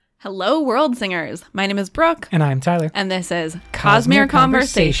Hello, World Singers. My name is Brooke. And I'm Tyler. And this is Cosmere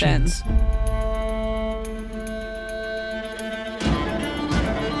Conversations.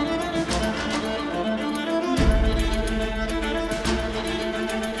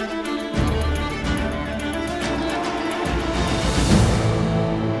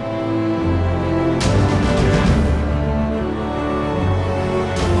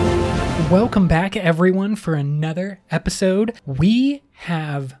 Welcome back, everyone, for another episode. We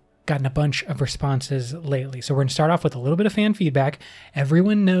have gotten a bunch of responses lately. So we're going to start off with a little bit of fan feedback.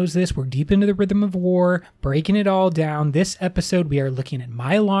 Everyone knows this. We're deep into the rhythm of war, breaking it all down. This episode, we are looking at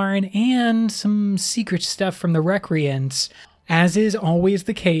Mylarn and some secret stuff from the Recreants. As is always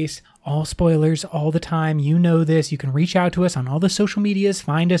the case, all spoilers all the time. You know this. You can reach out to us on all the social medias.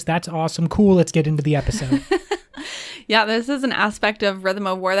 Find us. That's awesome. Cool. Let's get into the episode. Yeah, this is an aspect of Rhythm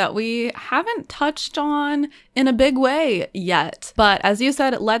of War that we haven't touched on in a big way yet. But as you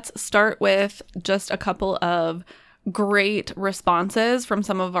said, let's start with just a couple of great responses from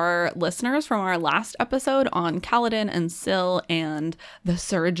some of our listeners from our last episode on Kaladin and Syl and the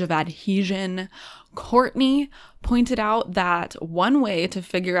Surge of Adhesion. Courtney pointed out that one way to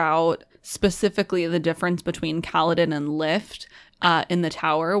figure out specifically the difference between Kaladin and Lift in the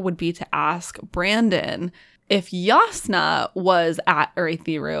tower would be to ask Brandon, if Jasnah was at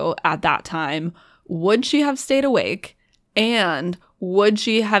Urithiru at that time, would she have stayed awake? And would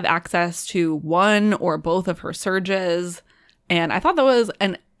she have access to one or both of her surges? And I thought that was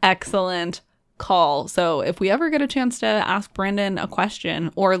an excellent call. So if we ever get a chance to ask Brandon a question,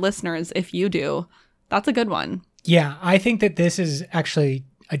 or listeners, if you do, that's a good one. Yeah, I think that this is actually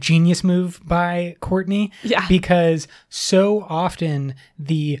a genius move by Courtney. Yeah. Because so often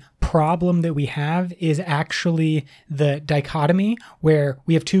the problem that we have is actually the dichotomy where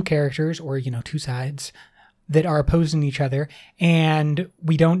we have two characters or, two sides that are opposing each other, and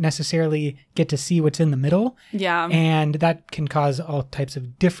we don't necessarily get to see what's in the middle. Yeah. And that can cause all types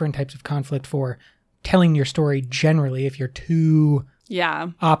of different types of conflict for telling your story generally if you're too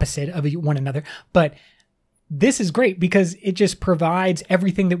opposite of one another. But this is great because it just provides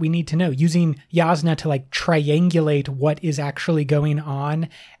everything that we need to know. Using Jasnah to triangulate what is actually going on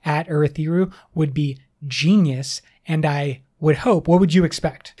at Urithiru would be genius. And I would hope, what would you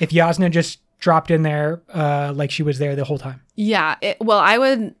expect if Jasnah just dropped in there like she was there the whole time? Yeah. I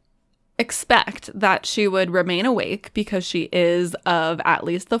would expect that she would remain awake because she is of at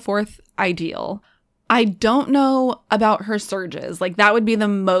least the fourth ideal. I don't know about her surges. That would be the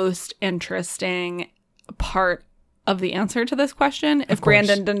most interesting part of the answer to this question if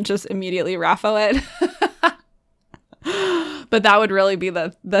Brandon didn't just immediately raffle it. But that would really be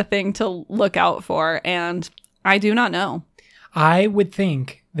the thing to look out for, and I do not know. I would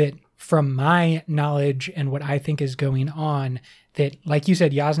think that from my knowledge and what I think is going on, that, like you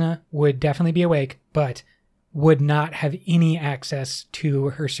said, Jasnah would definitely be awake, but would not have any access to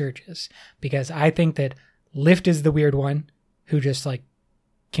her surges, because I think that Lift is the weird one who just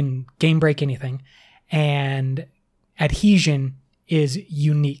can game break anything. And Adhesion is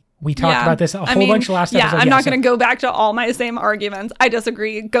unique. We talked about this a whole bunch of last episode. I'm not going to go back to all my same arguments. I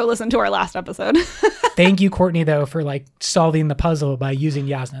disagree. Go listen to our last episode. Thank you, Courtney, though, for solving the puzzle by using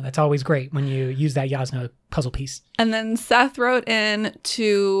Jasnah. That's always great when you use that Jasnah puzzle piece. And then Seth wrote in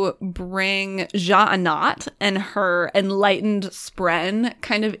to bring Sja-anat and her enlightened Spren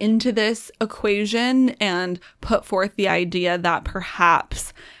kind of into this equation and put forth the idea that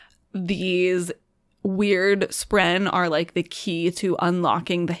perhaps these weird Spren are the key to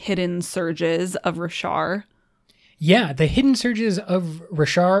unlocking the hidden surges of Roshar. Yeah, the hidden surges of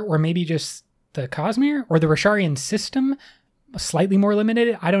Roshar, or maybe just the Cosmere, or the Rosharian system, slightly more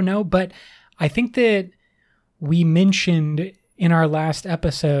limited. I don't know, but I think that we mentioned in our last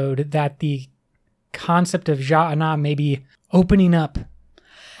episode that the concept of Sja-anat may be opening up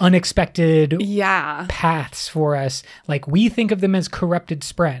unexpected paths for us. We think of them as corrupted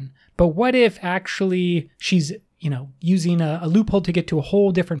Spren. But what if actually she's, using a loophole to get to a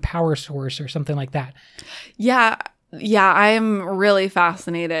whole different power source or something like that? Yeah, I am really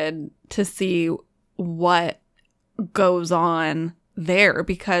fascinated to see what goes on there,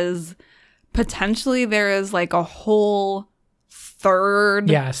 because potentially there is a whole third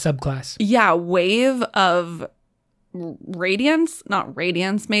subclass wave of radiance, not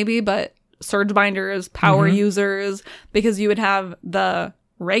radiance maybe, but surge binders, power users, because you would have the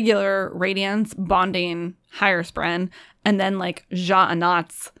regular radiance bonding higher Spren, and then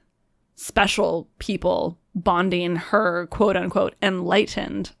Sja-anat's special people bonding her quote unquote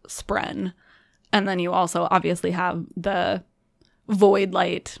enlightened Spren. And then you also obviously have the void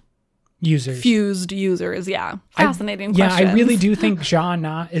light users. Fused users, yeah. Fascinating Yeah, questions. I really do think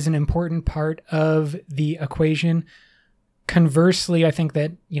Zha-Na is an important part of the equation. Conversely, I think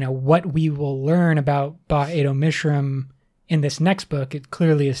that, what we will learn about Ba-Edo Mishram in this next book, it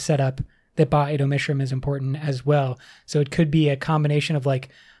clearly is set up that Ba-Edo Mishram is important as well. So it could be a combination of like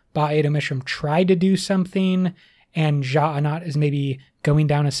Ba-Edo Mishram tried to do something and Zha-Anat is maybe going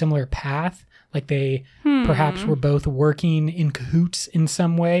down a similar path. Like they perhaps were both working in cahoots in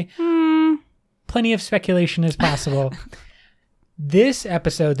some way. Plenty of speculation is possible. This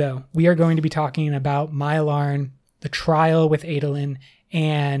episode, though, we are going to be talking about Myllarn, the trial with Adolin,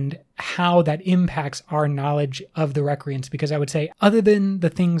 and how that impacts our knowledge of the Recreants. Because I would say, other than the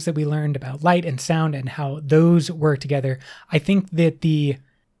things that we learned about light and sound and how those work together, I think that the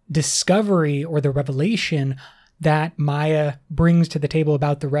discovery or the revelation that Maya brings to the table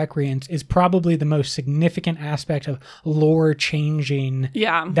about the Recreants is probably the most significant aspect of lore changing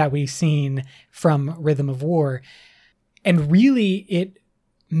that we've seen from Rhythm of War. And really, it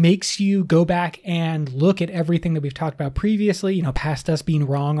makes you go back and look at everything that we've talked about previously, past us being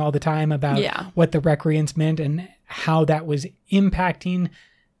wrong all the time about what the Recreants meant and how that was impacting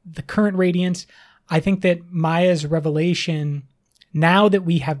the current Radiance. I think that Maya's revelation, now that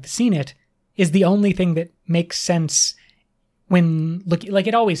we have seen it, is the only thing that makes sense when looking, like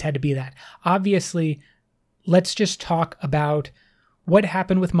it always had to be that. Obviously, let's just talk about what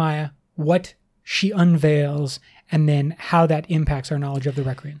happened with Maya, what she unveils, and then how that impacts our knowledge of the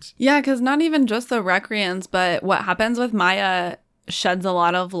Recreants. Yeah, because not even just the Recreants, but what happens with Maya sheds a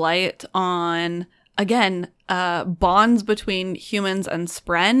lot of light on, again, bonds between humans and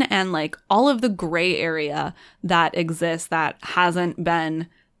Spren and like all of the gray area that exists that hasn't been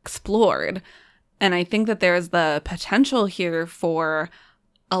explored. And I think that there's the potential here for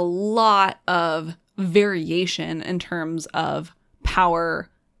a lot of variation in terms of power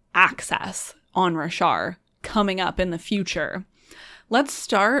access on Roshar coming up in the future. Let's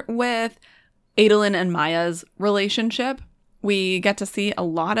start with Adolin and Maya's relationship. We get to see a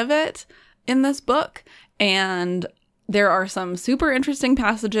lot of it in this book, and there are some super interesting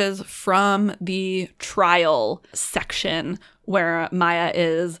passages from the trial section where Maya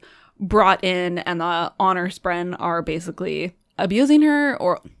is brought in and the Honor Spren are basically abusing her,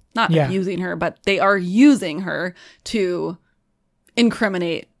 or not abusing her, but they are using her to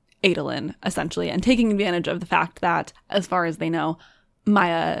incriminate Adolin, essentially, and taking advantage of the fact that, as far as they know,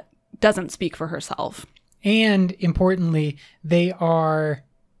 Maya doesn't speak for herself. And importantly, they are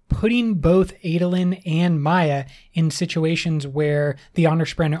putting both Adolin and Maya in situations where the Honor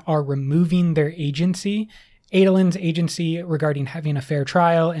Spren are removing their agency. Adolin's agency regarding having a fair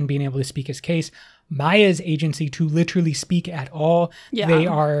trial and being able to speak his case. Maya's agency to literally speak at all. Yeah. They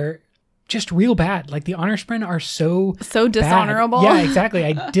are just real bad. Like the Honor Spren are so dishonorable. Bad. Yeah, exactly.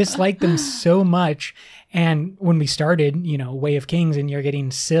 I dislike them so much. And when we started, Way of Kings, and you're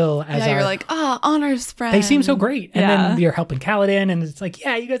getting Syl as you're like, Honor Spren. They seem so great. And then you're helping Kaladin, and it's like,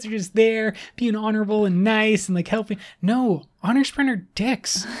 you guys are just there being honorable and nice and like helping. No, Honor Spren are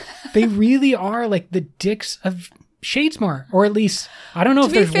dicks. They really are like the dicks of Shadesmar, or at least I don't know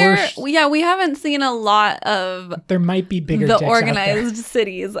if there's worse. Yeah, we haven't seen a lot of. There might be bigger. The dicks organized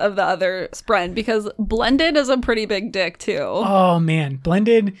cities of the other Spren, because Blended is a pretty big dick too. Oh man,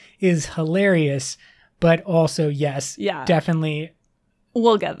 Blended is hilarious, but also yes, definitely.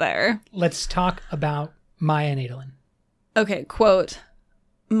 We'll get there. Let's talk about Maya and Adolin. Okay, quote.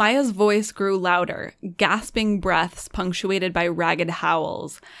 Maya's voice grew louder, gasping breaths punctuated by ragged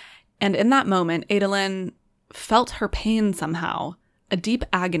howls, and in that moment, Adolin felt her pain somehow, a deep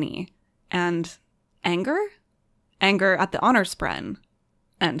agony, and anger? Anger at the Honor Spren,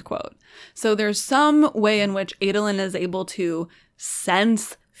 end quote. So there's some way in which Adolin is able to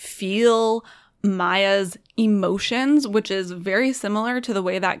sense, feel Maya's emotions, which is very similar to the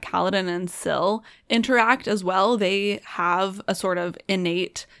way that Kaladin and Syl interact as well. They have a sort of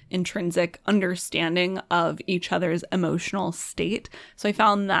innate, intrinsic understanding of each other's emotional state. So I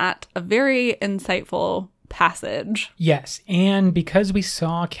found that a very insightful passage. Yes, and because we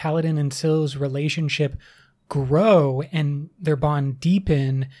saw Kaladin and Syl's relationship grow and their bond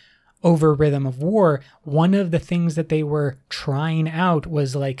deepen over Rhythm of War, one of the things that they were trying out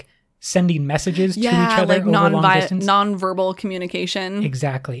was like sending messages to each other like over long distance. Non-verbal communication.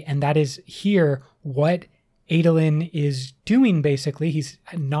 Exactly, and that is here what Adolin is doing, basically. He's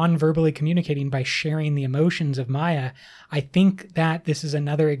non-verbally communicating by sharing the emotions of Maya. I think that this is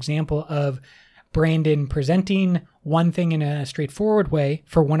another example of Brandon presenting one thing in a straightforward way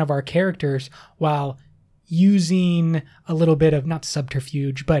for one of our characters while using a little bit of, not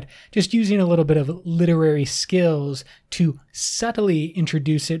subterfuge, but just using a little bit of literary skills to subtly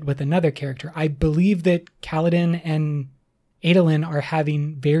introduce it with another character. I believe that Kaladin and Adolin are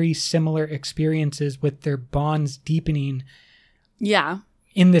having very similar experiences with their bonds deepening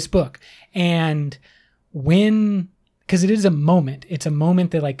in this book. And because it is a moment, it's a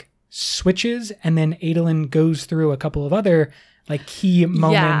moment that like switches, and then Adolin goes through a couple of other like key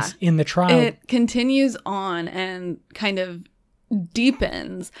moments in the trial. It continues on and kind of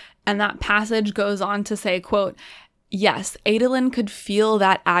deepens, and that passage goes on to say, quote, "Yes, Adolin could feel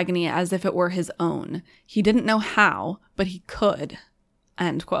that agony as if it were his own. He didn't know how, but he could,"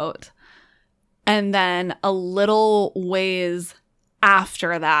 end quote. And then a little ways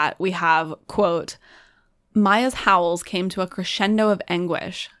after that, we have, quote, "Maya's howls came to a crescendo of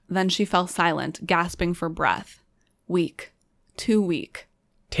anguish. Then she fell silent, gasping for breath. Weak. Too weak."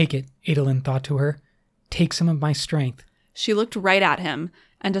 "Take it," Adolin thought to her. "Take some of my strength." She looked right at him,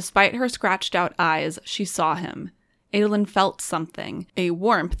 and despite her scratched out eyes, she saw him. Adolin felt something, a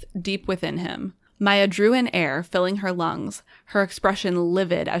warmth deep within him. Maya drew in air, filling her lungs, her expression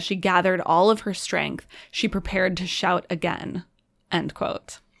livid as she gathered all of her strength. She prepared to shout again. End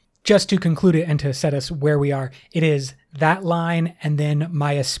quote. Just to conclude it and to set us where we are, it is that line, and then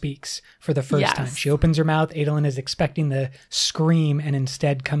Maya speaks for the first time. She opens her mouth. Adolin is expecting the scream, and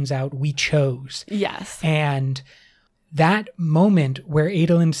instead comes out, "We chose." Yes. And that moment where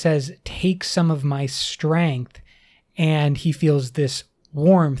Adolin says, "Take some of my strength," and he feels this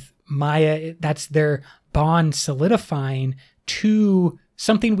warmth, Maya, that's their bond solidifying to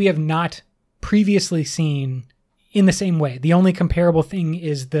something we have not previously seen in the same way. The only comparable thing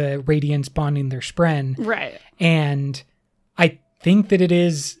is the Radiants bonding their Spren. Right. And I think that it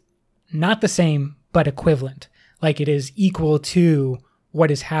is not the same, but equivalent. Like it is equal to what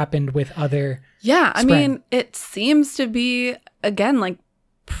has happened with other Yeah, I Spren. mean, it seems to be, again, like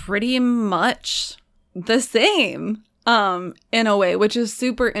pretty much the same in a way, which is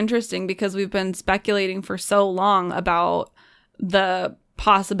super interesting because we've been speculating for so long about the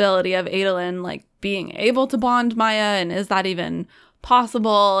possibility of Adolin like being able to bond Maya, and is that even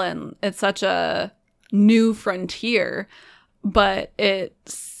possible? And it's such a new frontier, but it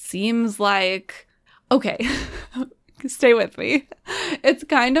seems like, okay, stay with me. It's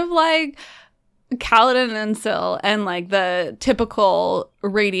kind of like Kaladin and Syl, and like the typical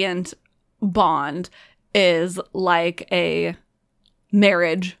Radiant bond is like a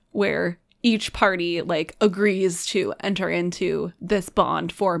marriage where each party like agrees to enter into this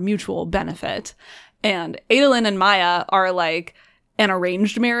bond for mutual benefit. And Adolin and Maya are like an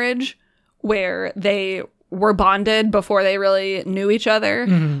arranged marriage where they were bonded before they really knew each other.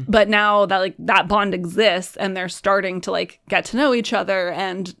 Mm-hmm. But now that like that bond exists, and they're starting to like get to know each other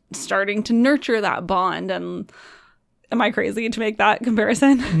and starting to nurture that bond. And am I crazy to make that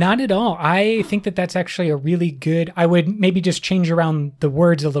comparison? Not at all. I think that that's actually a really good, I would maybe just change around the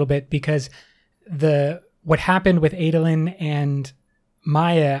words a little bit, because what happened with Adolin and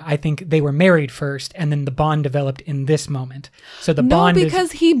Maya, I think they were married first, and then the bond developed in this moment. So the bond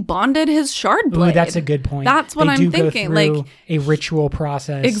because he bonded his shard blade. Ooh, that's a good point. That's what I'm thinking. Go through like a ritual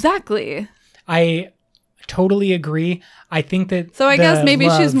process. Exactly. I totally agree. I think that. So I guess maybe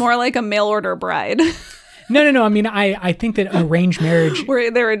she's more like a mail order bride. No. I mean, I think that arranged marriage,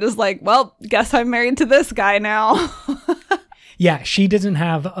 where they were just like, well, guess I'm married to this guy now. Yeah, she doesn't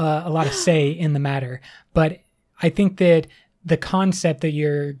have a lot of say in the matter, but I think that the concept that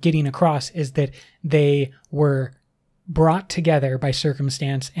you're getting across is that they were brought together by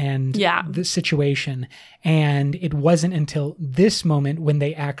circumstance and the situation. And it wasn't until this moment when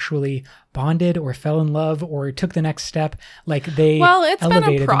they actually bonded or fell in love or took the next step, like they it's been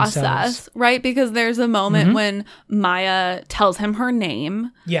a process, themselves. Right? Because there's a moment when Maya tells him her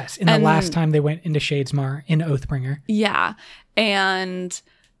name. Yes, the last time they went into Shadesmar in Oathbringer. Yeah. And,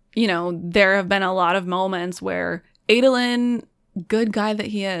 you know, there have been a lot of moments where Adolin, good guy that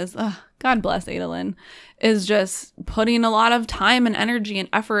he is, God bless Adolin, is just putting a lot of time and energy and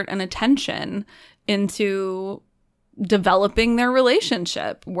effort and attention into developing their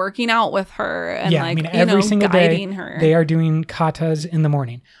relationship, working out with her, and every single guiding day, her. They are doing katas in the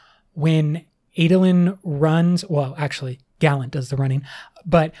morning. When Adolin runs, well, actually, Gallant does the running,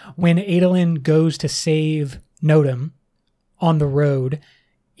 but when Adolin goes to save Nodum on the road,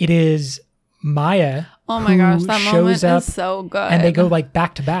 it is Maya. Oh my gosh, that moment is so good. And they go like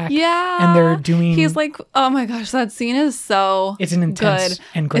back to back. Yeah. And they're doing. He's like, oh my gosh, that scene is so It's an intense good.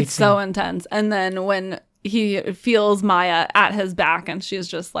 And great It's scene. so intense. And then when he feels Maya at his back, and she's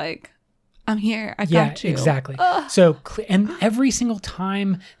just like, I'm here. I got you. Yeah, exactly. So, and every single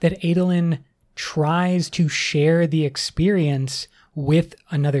time that Adolin tries to share the experience with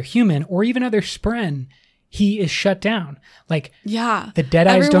another human or even other Spren, he is shut down. Like, yeah, the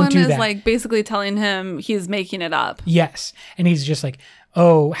Deadeyes don't do that. Everyone is like basically telling him he's making it up. Yes. And he's just like,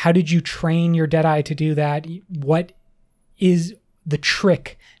 oh, how did you train your Deadeye to do that? What is the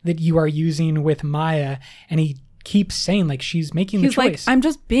trick that you are using with Maya? And he keeps saying like she's making the choice. He's like, I'm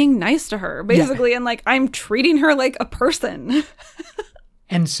just being nice to her, basically. Yeah. And like, I'm treating her like a person.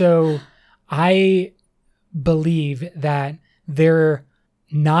 And so I believe that their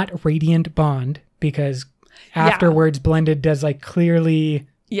not radiant bond, because afterwards Blended does like clearly...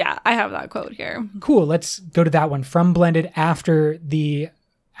 Yeah, I have that quote here. Cool, let's go to that one. From Blended after the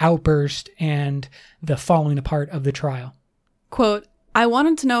outburst and the falling apart of the trial. Quote, I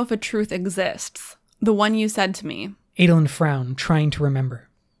wanted to know if a truth exists. The one you said to me. Adolin frowned, trying to remember.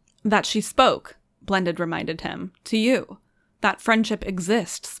 That she spoke, Blended reminded him, to you. That friendship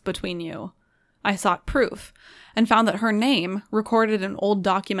exists between you. I sought proof, and found that her name, recorded in old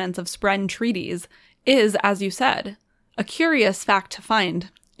documents of Spren treaties, is, as you said, a curious fact to find,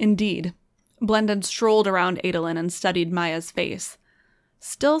 indeed. Blended strolled around Adolin and studied Maya's face.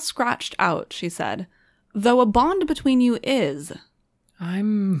 Still scratched out, she said, though a bond between you is.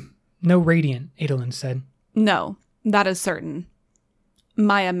 I'm no radiant, Adolin said. No, that is certain.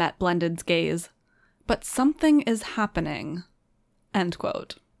 Maya met Blended's gaze. But something is happening. End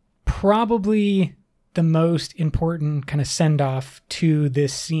quote. Probably the most important kind of send-off to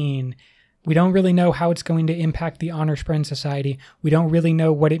this scene. We don't really know how it's going to impact the Honor Spren Society. We don't really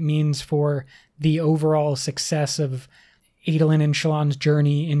know what it means for the overall success of Adolin and Shallan's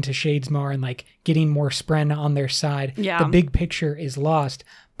journey into Shadesmar and like getting more Spren on their side. Yeah. The big picture is lost,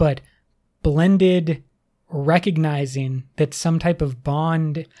 but Blended recognizing that some type of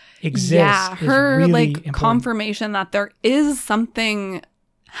bond exists. Yeah, her is really like important. confirmation that there is something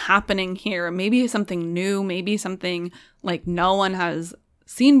happening here. Maybe something new, maybe something like no one has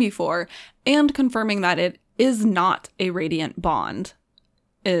seen before, and confirming that it is not a radiant bond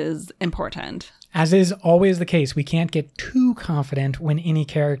is important. As is always the case, we can't get too confident when any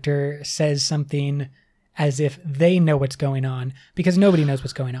character says something as if they know what's going on, because nobody knows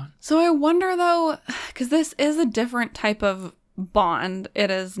what's going on. So I wonder though, because this is a different type of bond. It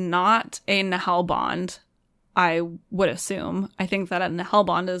is not a Nahel bond, I would assume. I think that a Nahel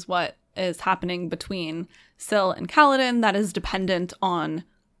bond is what is happening between Syl and Kaladin that is dependent on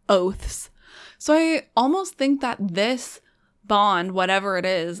oaths. So I almost think that this bond, whatever it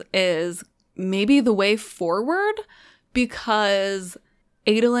is maybe the way forward, because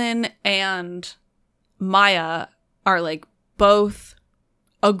Adolin and Maya are like both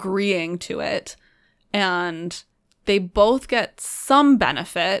agreeing to it, and they both get some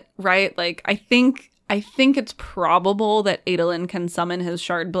benefit, right? Like I think it's probable that Adolin can summon his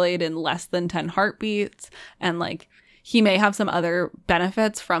Shardblade in less than 10 heartbeats, and like he may have some other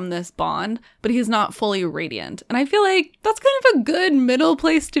benefits from this bond, but he's not fully radiant. And I feel like that's kind of a good middle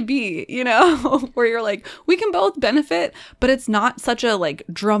place to be, you know, where you're like, we can both benefit, but it's not such a like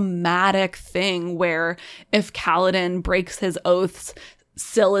dramatic thing where if Kaladin breaks his oaths,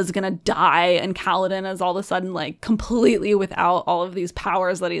 Syl is gonna die and Kaladin is all of a sudden like completely without all of these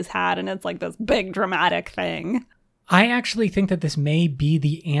powers that he's had, and it's like this big dramatic thing. I actually think that this may be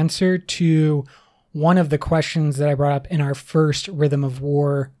the answer to one of the questions that I brought up in our first Rhythm of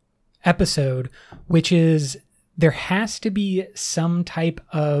War episode, which is there has to be some type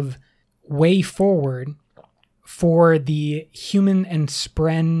of way forward for the human and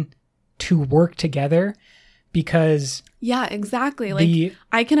Spren to work together, because yeah, exactly. Like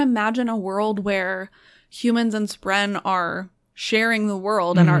I can imagine a world where humans and Spren are sharing the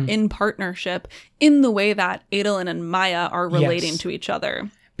world and are in partnership in the way that Adolin and Maya are relating to each other.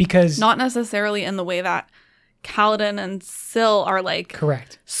 Because not necessarily in the way that Kaladin and Syl are like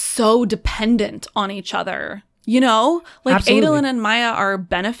correct, so dependent on each other. You know, like absolutely. Adolin and Maya are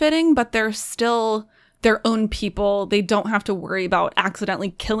benefiting, but they're still their own people. They don't have to worry about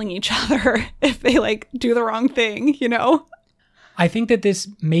accidentally killing each other if they like do the wrong thing, you know? I think that this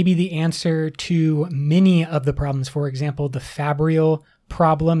may be the answer to many of the problems. For example, the Fabrial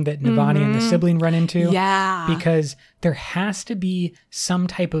problem that Navani and the sibling run into. Yeah. Because there has to be some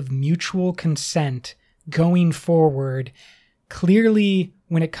type of mutual consent going forward. Clearly,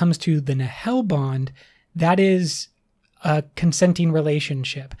 when it comes to the Nahel bond, that is a consenting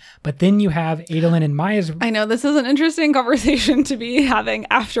relationship. But then you have Adolin and Maya's... I know, this is an interesting conversation to be having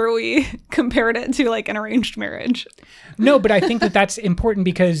after we compared it to like an arranged marriage. No, but I think that that's important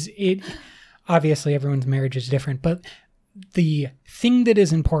because it... Obviously, everyone's marriage is different, but the thing that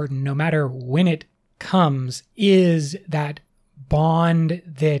is important, no matter when it comes, is that bond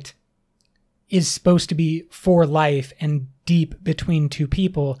that is supposed to be for life and deep between two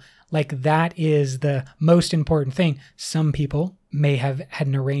people, like that is the most important thing. Some people may have had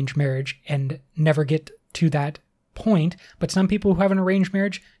an arranged marriage and never get to that point, but some people who have an arranged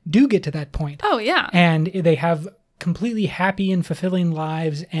marriage do get to that point. Oh, yeah. And they have completely happy and fulfilling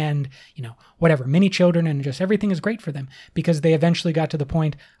lives and, whatever, many children, and just everything is great for them because they eventually got to the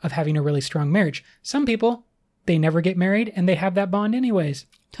point of having a really strong marriage. Some people, they never get married and they have that bond anyways.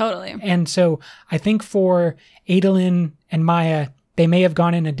 Totally. And so I think for Adolin and Maya, they may have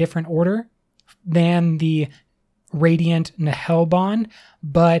gone in a different order than the Radiant Nahel bond,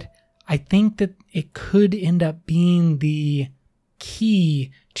 but I think that it could end up being the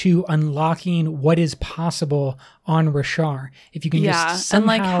key to unlocking what is possible on Roshar. If you can just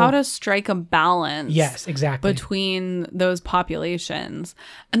somehow... and how to strike a balance. Yes, exactly. Between those populations.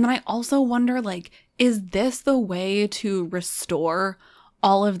 And then I also wonder, is this the way to restore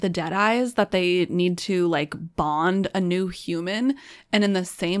all of the Deadeyes, that they need to bond a new human? And in the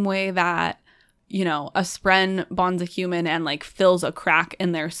same way that, a Spren bonds a human and fills a crack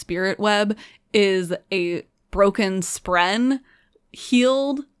in their spirit web, is a broken Spren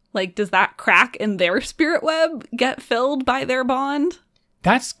healed? Does that crack in their spirit web get filled by their bond?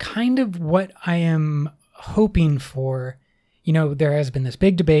 That's kind of what I am hoping for. There has been this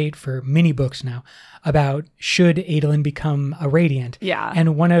big debate for many books now about should Adolin become a Radiant. Yeah.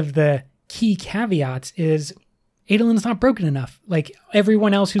 And one of the key caveats is Adolin's not broken enough. Like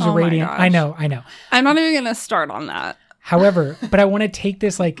everyone else who's a Radiant. Gosh. I know. I'm not even going to start on that. However, but I want to take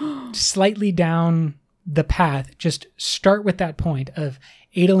this slightly down the path. Just start with that point of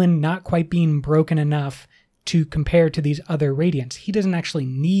Adolin not quite being broken enough to compare to these other Radiants. He doesn't actually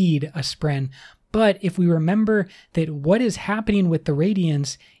need a Spren. But if we remember that what is happening with the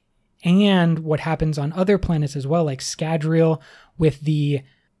Radiants and what happens on other planets as well, like Scadrial with the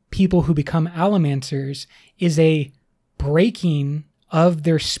people who become Allomancers, is a breaking of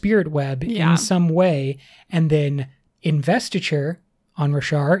their spirit web in some way, and then investiture on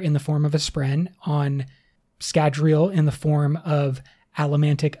Roshar in the form of a Spren, on Scadrial in the form of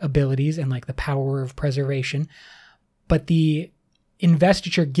allomantic abilities and the power of preservation. But the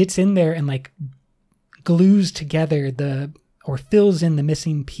investiture gets in there and glues together or fills in the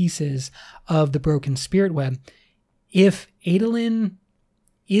missing pieces of the broken spirit web. If Adolin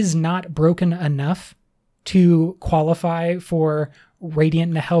is not broken enough to qualify for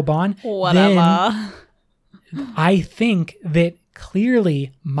Radiant Nahel bond, then I think that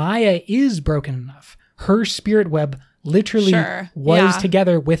clearly Maya is broken enough. Her spirit web literally was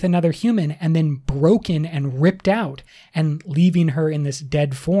together with another human and then broken and ripped out and leaving her in this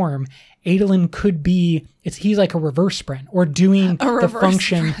dead form. Adolin could be, he's like a reverse Spren or doing the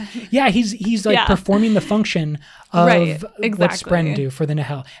function. Spren. Yeah, he's performing the function of what Spren do for the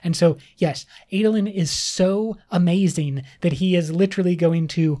Nahel. And so, yes, Adolin is so amazing that he is literally going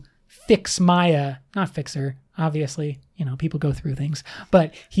to fix Maya, not fix her, obviously, people go through things,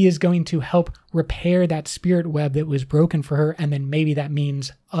 but he is going to help repair that spirit web that was broken for her. And then maybe that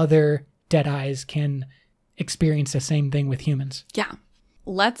means other Deadeyes can experience the same thing with humans. Yeah.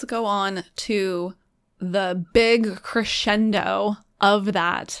 Let's go on to the big crescendo of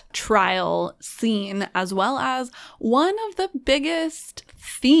that trial scene, as well as one of the biggest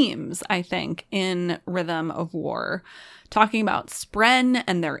themes, I think, in Rhythm of War, talking about Spren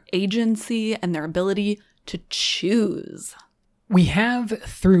and their agency and their ability to choose. We have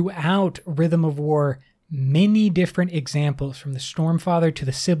throughout Rhythm of War many different examples, from the Stormfather to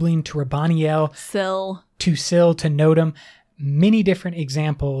the Sibling to Rabaniel, Syl to Nodum. Many different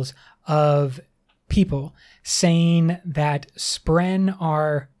examples of people saying that Spren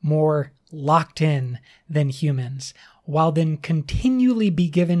are more locked in than humans, while then continually be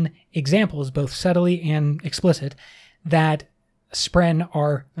given examples, both subtly and explicit, that Spren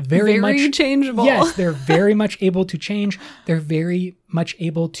are very much changeable. Yes, they're very much able to change. They're very much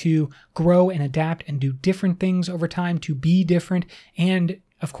able to grow and adapt and do different things over time, to be different, and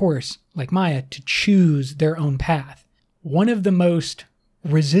of course, like Maya, to choose their own path. One of the most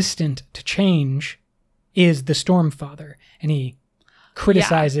resistant to change is the Stormfather, and he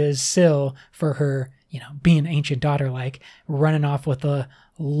criticizes Syl for her, being ancient daughter-like, running off with a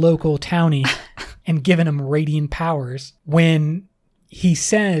local townie and giving him radiant powers, when he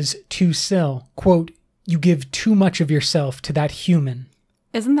says to Syl, quote, "You give too much of yourself to that human."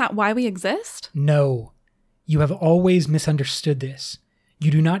 Isn't that why we exist? No, you have always misunderstood this. You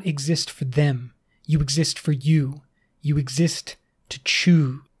do not exist for them. You exist for you. You exist to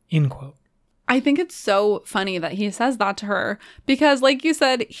choose, end quote. I think it's so funny that he says that to her because, like you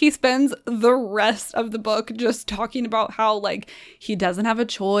said, he spends the rest of the book just talking about how, like, he doesn't have a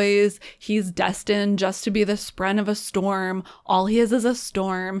choice. He's destined just to be the spren of a storm. All he is a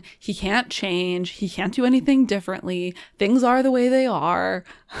storm. He can't change. He can't do anything differently. Things are the way they are.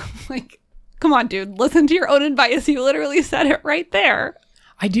 Like, come on, dude, listen to your own advice. You literally said it right there.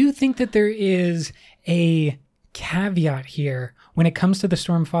 I do think that there is a caveat here when it comes to the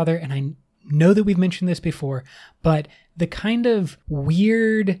Stormfather, and I know that we've mentioned this before, but the kind of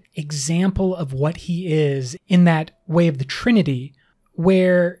weird example of what he is in that way of the Trinity,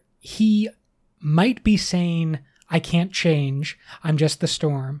 where he might be saying, I can't change, I'm just the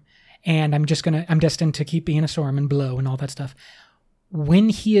storm, and I'm destined to keep being a storm and blow and all that stuff. When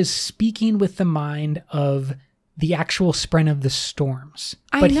he is speaking with the mind of the actual spren of the storms.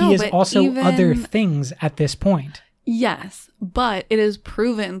 But he is also other things at this point. Yes, but it is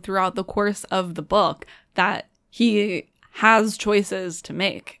proven throughout the course of the book that he has choices to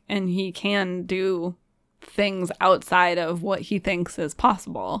make and he can do things outside of what he thinks is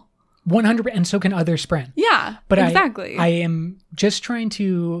possible. 100%, and so can other spren. Yeah, but exactly. I am just trying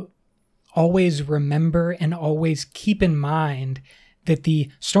to always remember and always keep in mind that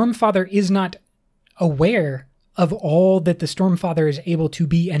the Stormfather is not aware of all that the Stormfather is able to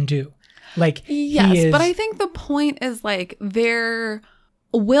be and do. Like, yes, but I think the point is, like, there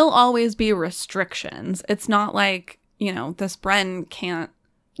will always be restrictions. It's not like, you know, the spren can't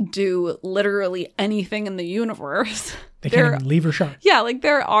do literally anything in the universe. They can't even leave Roshar. Yeah, like,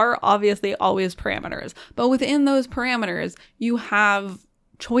 there are obviously always parameters. But within those parameters, you have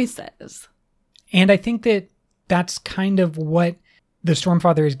choices. And I think that that's kind of what the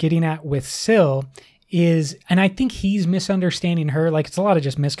Stormfather is getting at with Syl is, and I think he's misunderstanding her. Like, it's a lot of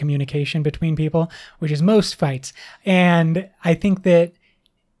just miscommunication between people, which is most fights. And I think that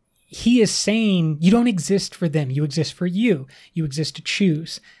he is saying, you don't exist for them. You exist for you. You exist to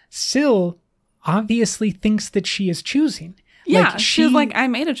choose. Syl obviously thinks that she is choosing. Yeah, like, she's like, I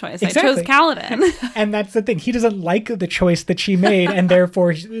made a choice. Exactly. I chose Kaladin. And that's the thing. He doesn't like the choice that she made, and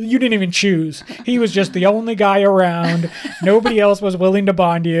therefore, you didn't even choose. He was just the only guy around. Nobody else was willing to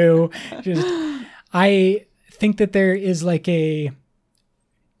bond you. I think that there is like a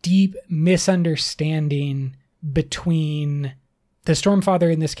deep misunderstanding between the Stormfather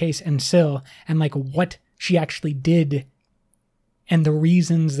in this case and Syl, and like what she actually did and the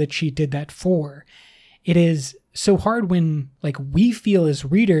reasons that she did that for. It is so hard when, like, we feel as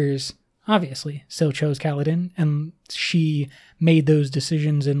readers, obviously Syl chose Kaladin and she made those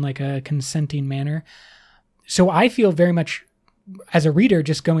decisions in like a consenting manner. So I feel very much as a reader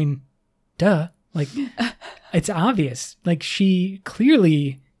just going, duh. Like, it's obvious. Like, she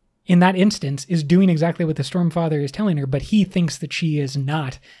clearly, in that instance, is doing exactly what the Stormfather is telling her, but he thinks that she is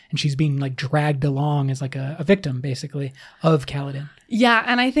not, and she's being, like, dragged along as, like, a victim, basically, of Kaladin. Yeah,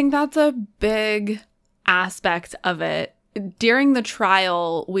 and I think that's a big aspect of it. During the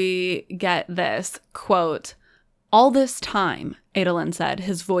trial, we get this quote, "All this time," Adolin said,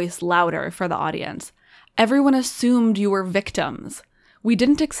 his voice louder for the audience, "everyone assumed you were victims. We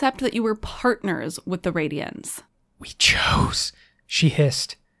didn't accept that you were partners with the Radiants." "We chose," she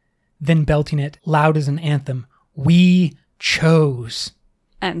hissed, then belting it loud as an anthem. "We chose."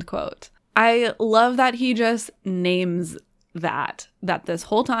 End quote. I love that he just names that this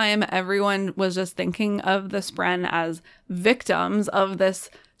whole time everyone was just thinking of the Spren as victims of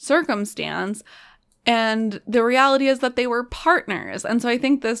this circumstance. And the reality is that they were partners. And so I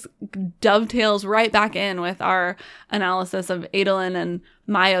think this dovetails right back in with our analysis of Adolin and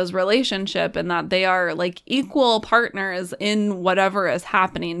Maya's relationship, and that they are like equal partners in whatever is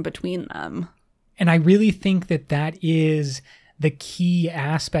happening between them. And I really think that that is the key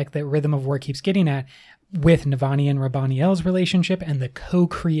aspect that Rhythm of War keeps getting at with Navani and Rabaniel's relationship and the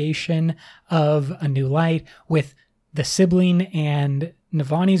co-creation of A New Light, with the sibling and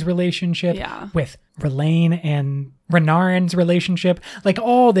Navani's relationship, with R'Lain and Renarin's relationship, like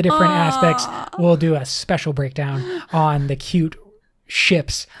all the different aspects. We'll do a special breakdown on the cute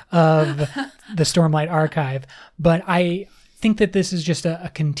ships of the Stormlight Archive. But I think that this is just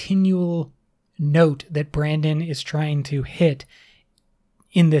a continual note that Brandon is trying to hit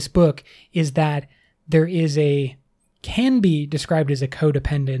in this book, is that there is can be described as a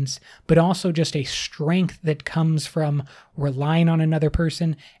codependence, but also just a strength that comes from relying on another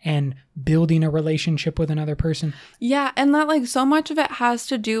person and building a relationship with another person. Yeah, and that like so much of it has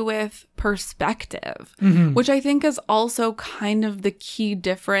to do with perspective, which I think is also kind of the key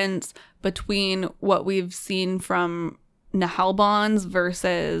difference between what we've seen from Nahelbon's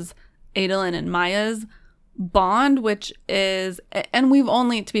versus Adolin and Maya's bond, which is, and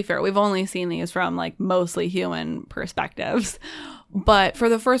to be fair, we've only seen these from like mostly human perspectives. But for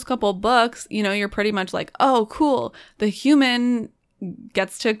the first couple books, you know, you're pretty much like, oh, cool. The human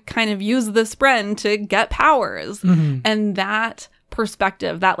gets to kind of use the Spren to get powers. And that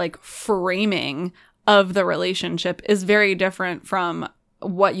perspective, that like framing of the relationship is very different from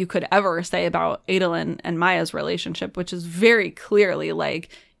what you could ever say about Adolin and Maya's relationship, which is very clearly like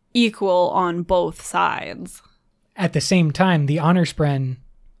equal on both sides. At the same time, the Honor Spren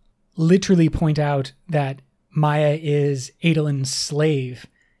literally point out that Maya is Adolin's slave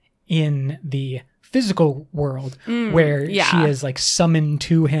in the physical world, where she is like summoned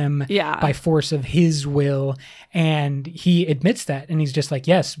to him by force of his will. And he admits that. And he's just like,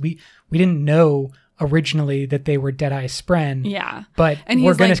 yes, we didn't know originally that they were Deadeye Spren. Yeah. But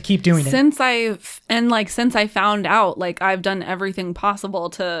we're going to keep doing it. Since I found out, like, I've done everything possible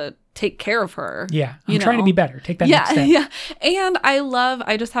to take care of her. Yeah. I'm trying to be better. Take that next step. Yeah. And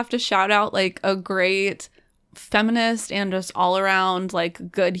I just have to shout out like a great feminist and just all around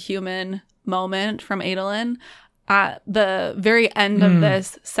like good human moment from Adolin. At the very end of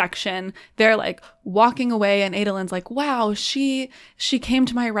this section, they're like walking away and Adolin's like, wow, she came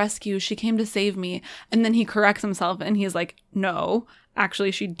to my rescue. She came to save me. And then he corrects himself and he's like, no,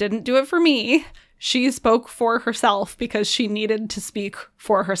 actually, she didn't do it for me. She spoke for herself because she needed to speak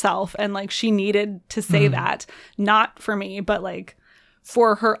for herself. And like, she needed to say that, not for me, but like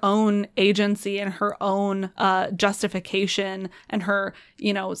for her own agency and her own justification and her,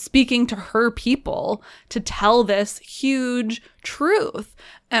 you know, speaking to her people to tell this huge truth.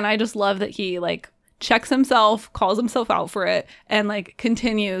 And I just love that he like checks himself, calls himself out for it, and like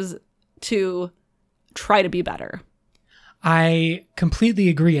continues to try to be better. I completely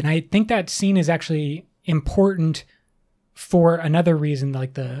agree. And I think that scene is actually important for another reason.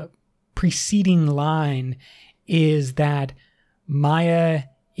 Like the preceding line is that Maya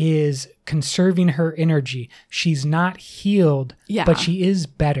is conserving her energy. She's not healed, but she is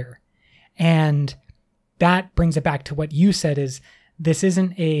better. And that brings it back to what you said is this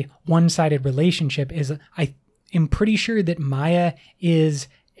isn't a one-sided relationship. I am pretty sure that Maya is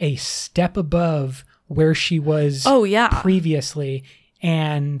a step above where she was previously.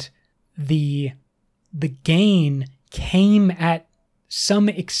 And the gain came at some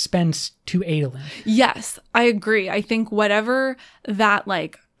expense to Adolin. Yes, I agree. I think whatever that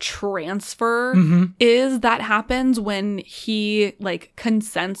like transfer is that happens when he like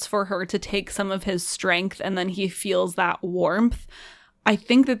consents for her to take some of his strength and then he feels that warmth. I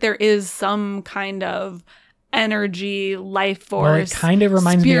think that there is some kind of energy, life force. Well, it kind of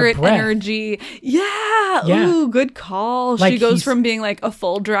reminds me of breath. Energy. Yeah. Ooh, good call. Like she goes from being like a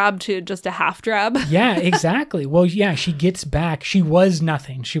full drab to just a half drab. Yeah, exactly. Well, yeah, she gets back. She was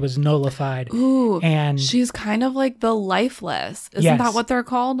nothing. She was nullified. Ooh. And she's kind of like the lifeless. Isn't that what they're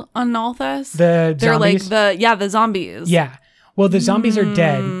called on Nalthis? They're zombies? Like the zombies. Yeah. Well, the zombies are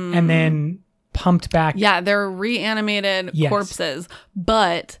dead and then pumped back. Yeah, they're reanimated corpses.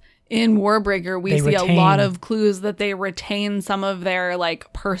 But in Warbreaker, we see a lot of clues that they retain some of their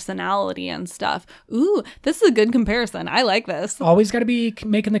like personality and stuff. Ooh, this is a good comparison. I like this. Always got to be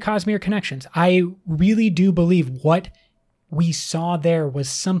making the Cosmere connections. I really do believe what we saw there was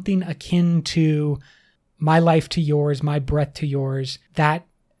something akin to my life to yours, my breath to yours, that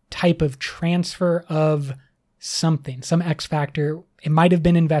type of transfer of something, some X factor. It might have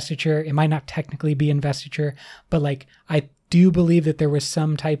been investiture. It might not technically be investiture, but like I do believe that there was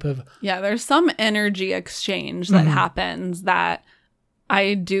some type of... Yeah, there's some energy exchange that happens that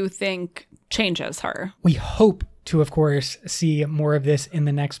I do think changes her. We hope to, of course, see more of this in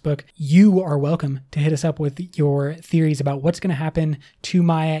the next book. You are welcome to hit us up with your theories about what's going to happen to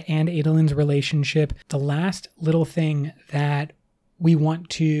Maya and Adolin's relationship. The last little thing that we want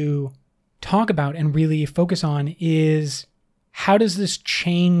to talk about and really focus on is how does this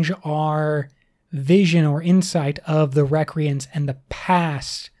change our vision or insight of the Recreants and the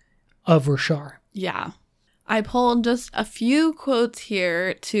past of Roshar? Yeah. I pulled just a few quotes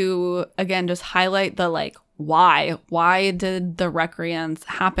here to, again, just highlight the like, why? Why did the Recreants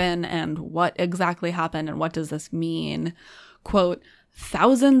happen and what exactly happened and what does this mean? Quote,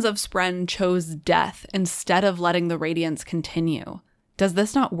 thousands of Spren chose death instead of letting the Radiance continue. Does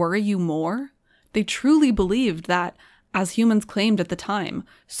this not worry you more? They truly believed that, as humans claimed at the time,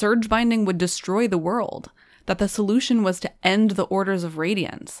 surge binding would destroy the world, that the solution was to end the Orders of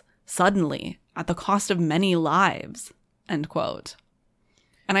Radiance, suddenly, at the cost of many lives, end quote.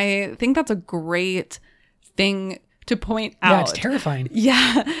 And I think that's a great thing to point out. Yeah, it's terrifying.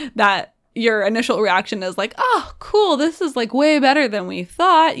 Yeah, that your initial reaction is like, oh, cool, this is like way better than we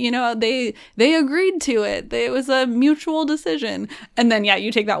thought. You know, they agreed to it. It was a mutual decision. And then, yeah,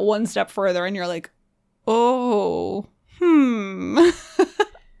 you take that one step further and you're like, oh,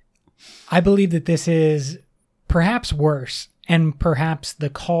 I believe that this is perhaps worse, and perhaps the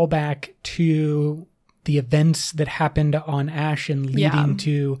callback to the events that happened on Ashen leading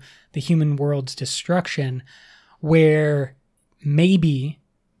to the human world's destruction, where maybe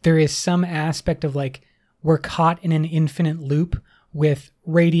there is some aspect of like we're caught in an infinite loop with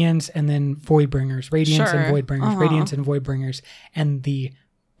Radiance and then Voidbringers, Radiance and Voidbringers, Radiance and Voidbringers. And the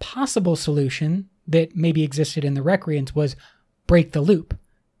possible solution that maybe existed in the Recreants was break the loop.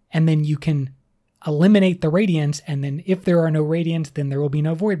 And then you can eliminate the Radiance, and then if there are no Radiants, then there will be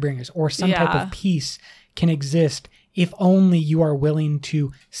no Voidbringers, or some type of peace can exist if only you are willing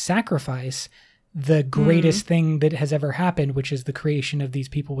to sacrifice the greatest thing that has ever happened, which is the creation of these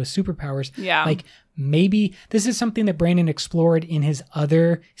people with superpowers. Yeah. Like, maybe this is something that Brandon explored in his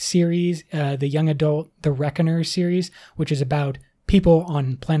other series, the young adult, the Reckoners series, which is about people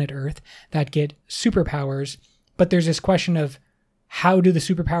on planet Earth that get superpowers. But there's this question of how do the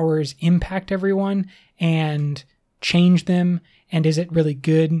superpowers impact everyone and change them? And is it really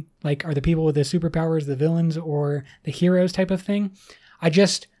good? Like, are the people with the superpowers the villains or the heroes type of thing? I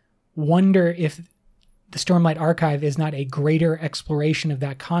just wonder if the Stormlight Archive is not a greater exploration of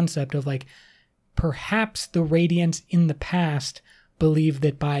that concept of like, perhaps the Radiants in the past believed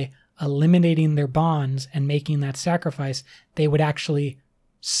that by eliminating their bonds and making that sacrifice, they would actually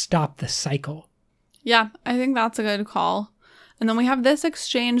stop the cycle. Yeah, I think that's a good call. And then we have this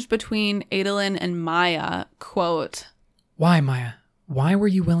exchange between Adolin and Maya, quote, "Why, Maya? Why were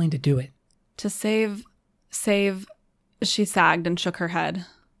you willing to do it?" "To save, she sagged and shook her head.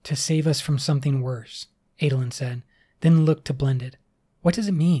 "To save us from something worse," Adolin said, then looked to Blended. "What does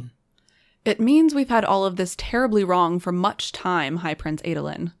it mean?" "It means we've had all of this terribly wrong for much time, High Prince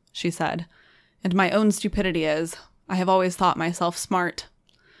Adolin," she said. "And my own stupidity is, I have always thought myself smart."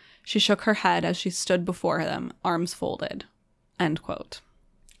 She shook her head as she stood before them, arms folded. End quote.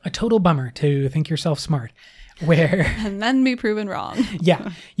 A total bummer to think yourself smart. Where and then be proven wrong.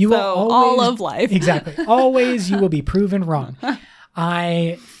 Yeah. You so will always, all of life. Exactly. Always you will be proven wrong.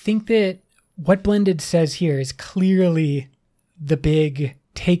 I think that what Blended says here is clearly the big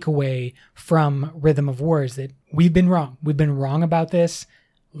takeaway from Rhythm of War is that we've been wrong. We've been wrong about this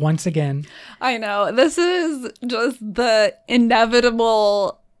once again. I know. This is just the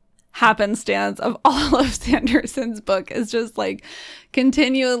inevitable happenstance of all of Sanderson's book, is just like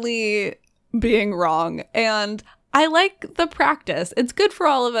continually being wrong. And I like the practice. It's good for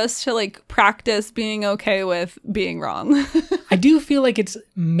all of us to like practice being okay with being wrong. I do feel like it's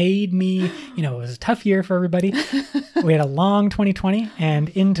made me, it was a tough year for everybody. We had a long 2020 and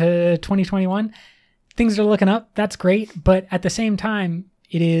into 2021. Things are looking up. That's great. But at the same time,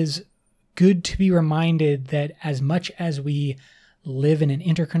 it is good to be reminded that as much as we live in an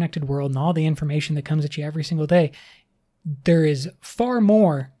interconnected world and all the information that comes at you every single day, there is far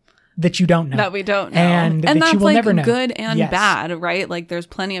more that you don't know. That we don't know. And that that's you will like never know. Good and bad, right? Like there's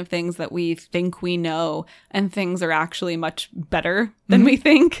plenty of things that we think we know and things are actually much better than we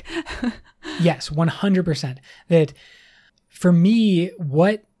think. Yes, 100%. That for me,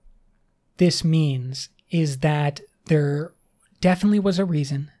 what this means is that there definitely was a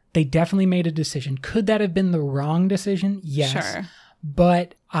reason. They definitely made a decision. Could that have been the wrong decision? Yes. Sure.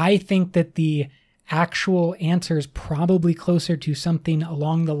 But I think that the actual answer is probably closer to something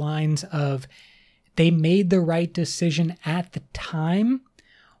along the lines of they made the right decision at the time,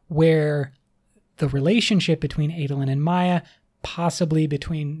 where the relationship between Adolin and Maya, possibly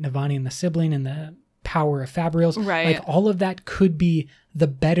between Navani and the sibling and the power of Fabrials, right, like all of that could be the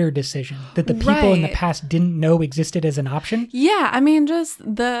better decision that the people in the past didn't know existed as an option. Yeah, I mean, just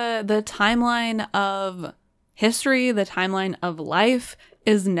the timeline of history, the timeline of life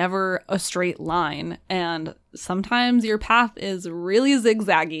is never a straight line, and sometimes your path is really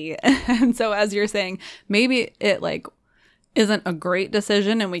zigzaggy. And so as you're saying, maybe it like isn't a great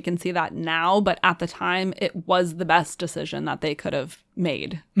decision and we can see that now, but at the time it was the best decision that they could have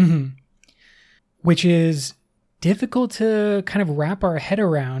made. Mm-hmm. Which is difficult to kind of wrap our head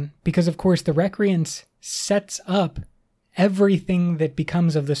around because, of course, the Recreants sets up everything that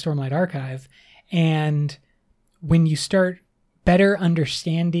becomes of the Stormlight Archive. And when you start better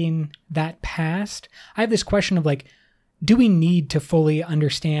understanding that past, I have this question of like, do we need to fully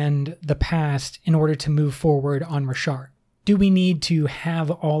understand the past in order to move forward on Roshar? Do we need to have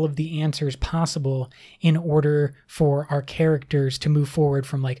all of the answers possible in order for our characters to move forward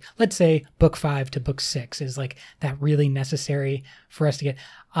from, like, let's say book 5 to book 6 is like that really necessary for us to get?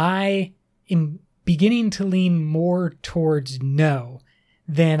 I am beginning to lean more towards no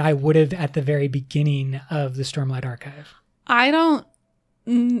than I would have at the very beginning of the Stormlight Archive. I don't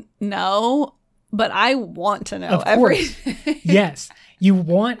know, but I want to know Of everything. course. Yes. You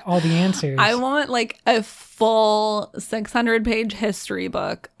want all the answers. I want like a full 600-page history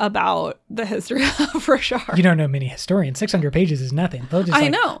book about the history of Rashar. You don't know many historians. 600 pages is nothing. They'll just, I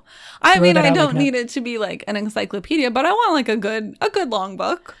like, know. I throw mean, that I out don't like need it to be like an encyclopedia, but I want like a good long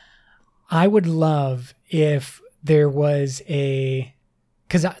book. I would love if there was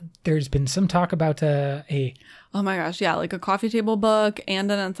because there's been some talk about a Oh my gosh, yeah, like a coffee table book and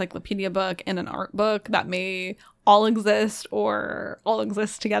an encyclopedia book and an art book that may all exist or all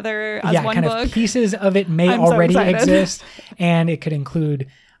exist together as one kind book. of pieces of it may I'm so already excited. exist, and it could include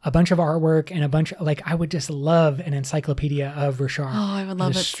a bunch of artwork and a bunch of, like, I would just love an encyclopedia of Rashar. Oh, I would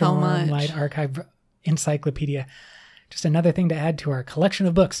love the it so much. Stormlight Archive encyclopedia. Just another thing to add to our collection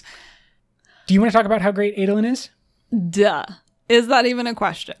of books. Do you want to talk about how great Adolin is? Duh. Is that even a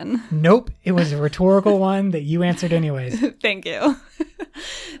question? Nope. It was a rhetorical one that you answered anyways. Thank you.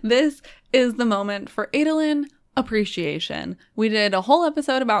 This is the moment for Adolin appreciation. We did a whole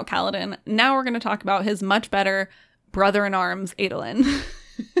episode about Kaladin. Now we're going to talk about his much better brother-in-arms, Adolin.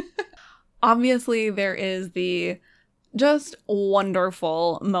 Obviously, there is the just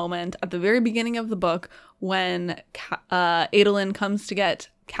wonderful moment at the very beginning of the book when Adolin comes to get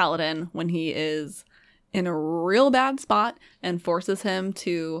Kaladin when he is in a real bad spot and forces him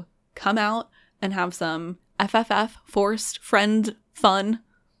to come out and have some FFF, forced friend fun.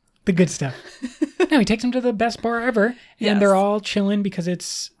 The good stuff. No, he takes him to the best bar ever, and Yes. they're all chilling because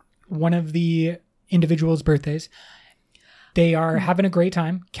it's one of the individuals' birthdays. They are having a great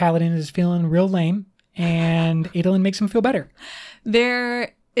time. Kaladin is feeling real lame, and Adolin makes him feel better.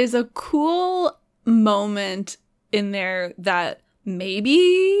 There is a cool moment in there that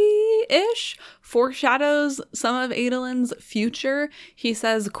maybe-ish foreshadows some of Adolin's future. He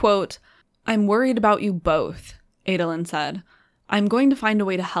says, quote, "I'm worried about you both," Adolin said. "I'm going to find a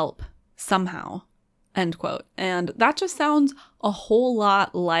way to help, somehow," end quote. And that just sounds a whole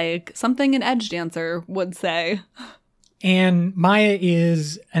lot like something an edge dancer would say. And Maya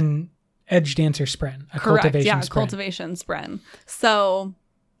is an edge dancer spren, a Correct, cultivation yeah, spren. cultivation spren. So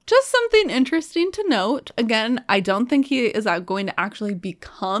just something interesting to note. Again, I don't think he is going to actually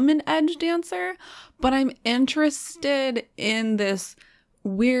become an edge dancer, but I'm interested in this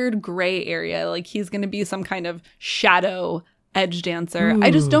weird gray area. Like he's going to be some kind of shadow edge dancer.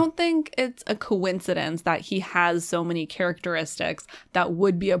 I just Ooh. don't think it's a coincidence that he has so many characteristics that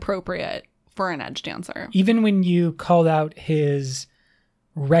would be appropriate for an edge dancer. Even when you called out his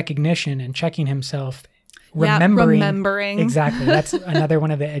recognition and checking himself, remembering. Exactly. That's another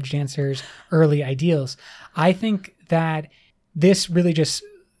one of the edge dancer's early ideals. I think that this really just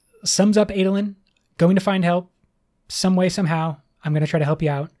sums up Adolin going to find help some way, somehow. I'm going to try to help you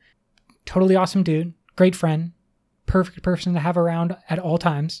out. Totally awesome dude. Great friend. Perfect person to have around at all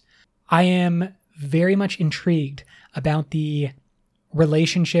times. I am very much intrigued about the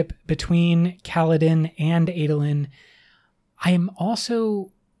relationship between Kaladin and Adolin. I am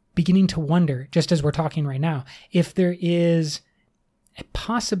also beginning to wonder, just as we're talking right now, if there is a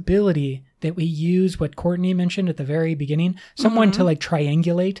possibility that we use what Courtney mentioned at the very beginning, someone to like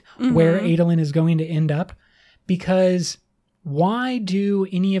triangulate where Adolin is going to end up. Because why do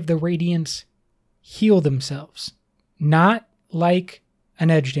any of the Radiants heal themselves? Not like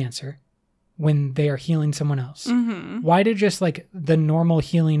an edge dancer when they are healing someone else. Why do just like the normal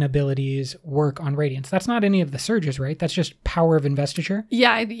healing abilities work on Radiants? That's not any of the surges, right? That's just power of investiture.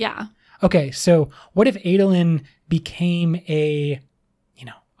 Yeah. Okay, so what if Adolin became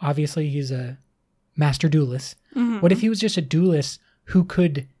obviously he's a master duelist. What if he was just a duelist who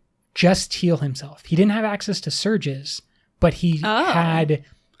could just heal himself? He didn't have access to surges, but he had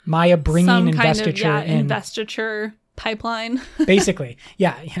Maya bringing Some investiture kind of, in. investiture pipeline. Basically.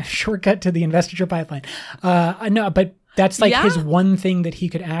 Yeah, shortcut to the investiture pipeline. No, but that's like his one thing that he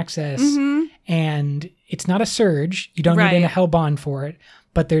could access. And it's not a surge. You don't need a hellbond for it.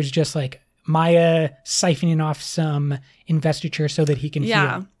 But there's just like Maya siphoning off some investiture so that he can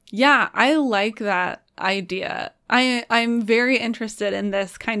heal. Yeah, I like that idea. I'm very interested in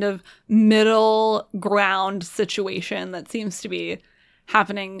this kind of middle ground situation that seems to be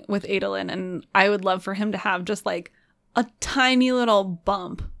happening with Adolin, and I would love for him to have just like a tiny little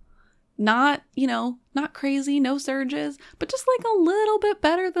bump. Not crazy, no surges, but just like a little bit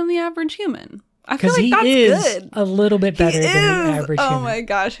better than the average human. I feel like that's good. A little bit better than the average human. Oh my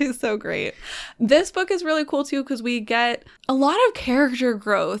gosh, he's so great. This book is really cool too because we get a lot of character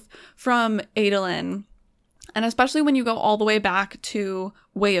growth from Adolin. And especially when you go all the way back to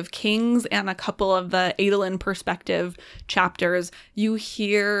Way of Kings and a couple of the Adolin perspective chapters, you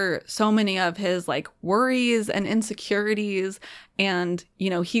hear so many of his like worries and insecurities. And, you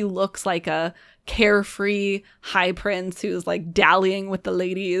know, he looks like a carefree high prince who's like dallying with the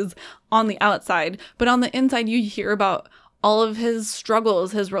ladies on the outside. But on the inside, you hear about all of his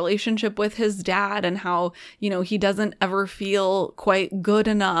struggles, his relationship with his dad, and how, you know, he doesn't ever feel quite good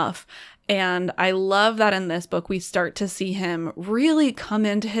enough. And I love that in this book, we start to see him really come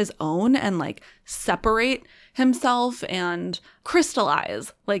into his own and like separate himself and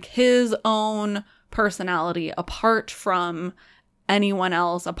crystallize like his own personality apart from anyone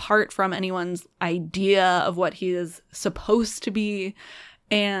else, apart from anyone's idea of what he is supposed to be.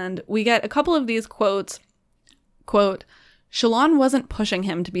 And we get a couple of these quotes. Quote, Shallan wasn't pushing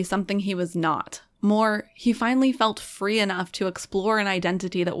him to be something he was not. More, he finally felt free enough to explore an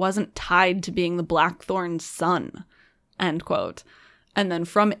identity that wasn't tied to being the Blackthorn's son. End quote. And then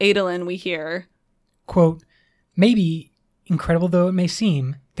from Adolin we hear, quote, maybe, incredible though it may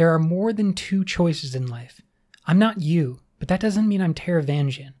seem, there are more than two choices in life. I'm not you, but that doesn't mean I'm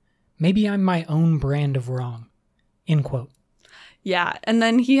Taravangian. Maybe I'm my own brand of wrong. End quote. Yeah, and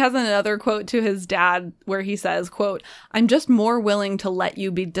then he has another quote to his dad where he says, quote, I'm just more willing to let you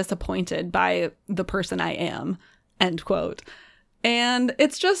be disappointed by the person I am, end quote. And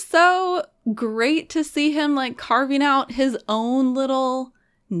it's just so great to see him like carving out his own little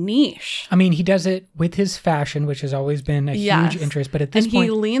niche. I mean, he does it with his fashion, which has always been a huge interest, but at this point...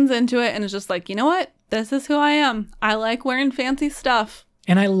 he leans into it and is just like, you know what? This is who I am. I like wearing fancy stuff.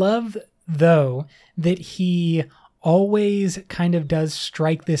 And I love, though, that he always kind of does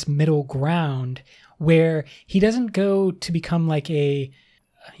strike this middle ground where he doesn't go to become like a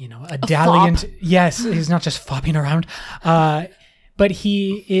dalliant. Yes, he's not just flopping around. But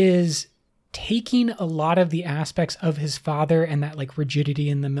he is taking a lot of the aspects of his father and that like rigidity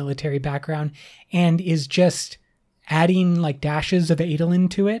in the military background and is just adding like dashes of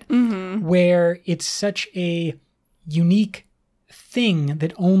Adolin to it, where it's such a unique thing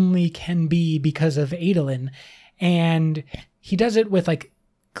that only can be because of Adolin. And he does it with like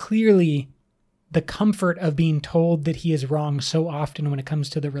clearly the comfort of being told that he is wrong so often when it comes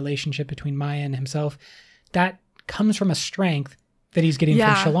to the relationship between Maya and himself. That comes from a strength that he's getting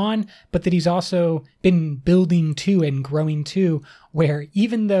from Shallan, but that he's also been building to and growing to, where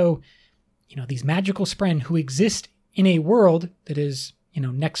even though, you know, these magical Spren who exist in a world that is, you know,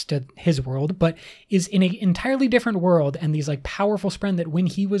 next to his world, but is in an entirely different world, and these like powerful Spren that when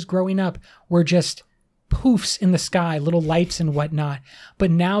he was growing up were just poofs in the sky, little lights and whatnot.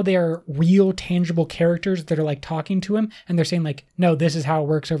 But now they're real, tangible characters that are like talking to him, and they're saying like, "No, this is how it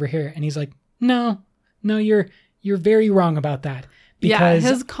works over here." And he's like, "No, you're very wrong about that." Because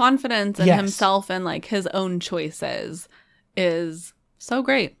his confidence in himself and like his own choices is so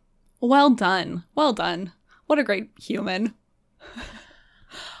great. Well done. Well done. What a great human.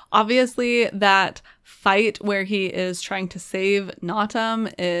 Obviously, that fight where he is trying to save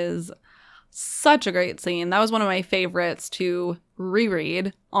Notam is such a great scene. That was one of my favorites to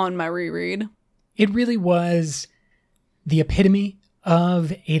reread on my reread. It really was the epitome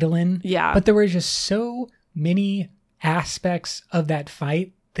of Adolin. Yeah. But there were just so many aspects of that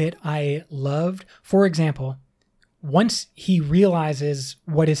fight that I loved. For example, once he realizes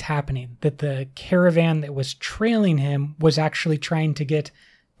what is happening, that the caravan that was trailing him was actually trying to get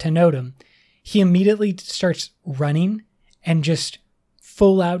to Notam, he immediately starts running and just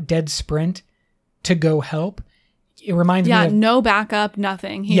full out dead sprint to go help. It reminds me of... no backup,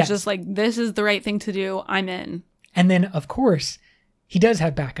 nothing. He's just like, this is the right thing to do. I'm in. And then, of course, he does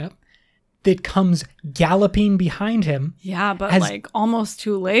have backup that comes galloping behind him. Yeah, but like almost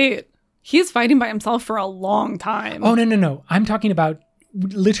too late. He's fighting by himself for a long time. Oh, no. I'm talking about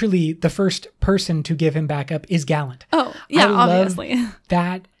literally the first person to give him backup is Gallant. Oh, yeah, obviously.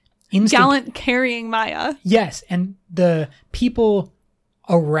 That instant... Gallant carrying Maya. Yes, and the people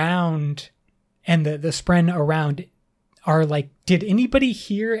around and the Spren around are like, did anybody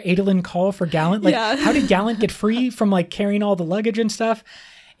hear Adolin call for Gallant? Like, how did Gallant get free from like carrying all the luggage and stuff?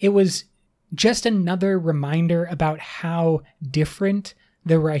 It was just another reminder about how different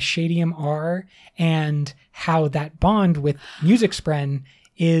the Rishadium are and how that bond with Music Spren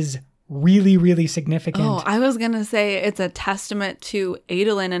is really, really significant. Oh, I was going to say it's a testament to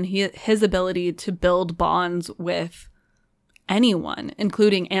Adolin and his ability to build bonds with anyone,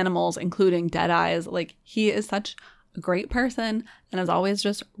 including animals, including Deadeyes. Like, he is such a great person and is always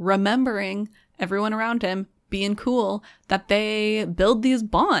just remembering everyone around him, being cool, that they build these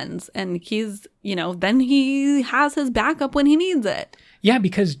bonds. And he's, then he has his backup when he needs it. Yeah,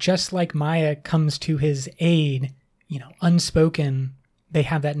 because just like Maya comes to his aid, unspoken, they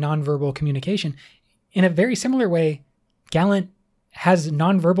have that nonverbal communication. In a very similar way, Gallant has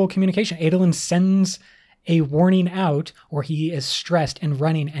nonverbal communication. Adolin sends a warning out, or he is stressed and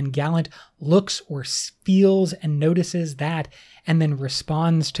running, and Gallant looks or feels and notices that, and then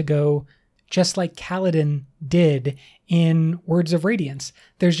responds to go just like Kaladin did in Words of Radiance.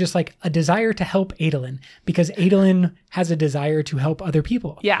 There's just like a desire to help Adolin, because Adolin has a desire to help other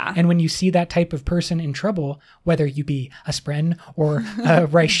people. Yeah. And when you see that type of person in trouble, whether you be a Spren or a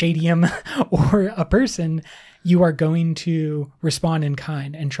Rishadium or a person, you are going to respond in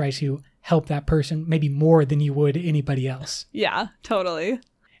kind and try to help that person maybe more than you would anybody else. Yeah, totally.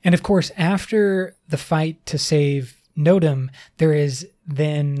 And of course, after the fight to save Nodum, there is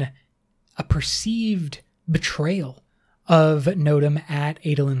then a perceived betrayal of Nodum at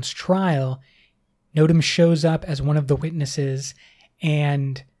Adolin's trial. Nodum shows up as one of the witnesses,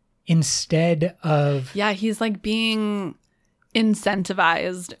 and instead of... Yeah, he's like being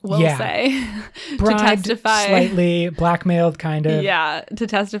incentivized, we'll say, bribed, to testify. Slightly blackmailed, kind of. Yeah, to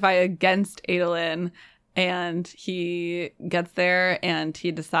testify against Adolin. And he gets there and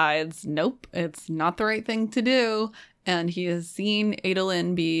he decides, nope, it's not the right thing to do. And he has seen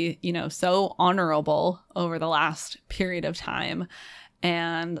Adolin be, so honorable over the last period of time.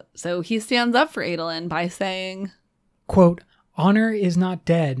 And so he stands up for Adolin by saying, quote, "Honor is not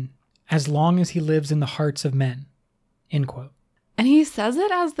dead as long as he lives in the hearts of men," end quote. And he says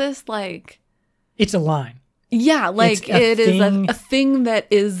it as this, like... It's a line. Yeah, like it is a thing that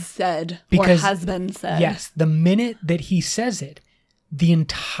is said or has been said. Yes, the minute that he says it, the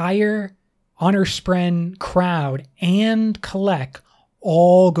entire Honor Spren crowd and Kalek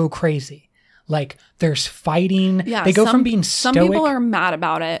all go crazy. Like, there's fighting. Yeah, they go from being stoic. Some people are mad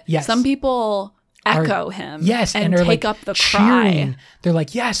about it. Yes. Some people echo him. Yes, and are take like up the cheering. cry. They're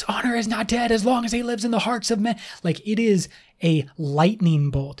like, yes, honor is not dead as long as he lives in the hearts of men. Like, it is a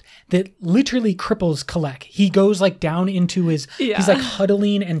lightning bolt that literally cripples Kalek. He goes like down into his, he's like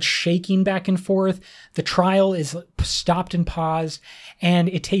huddling and shaking back and forth. The trial is stopped and paused, and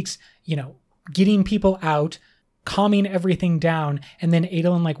it takes, getting people out, calming everything down. And then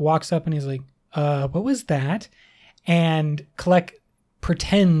Adolin like walks up and he's like, what was that? And Kalek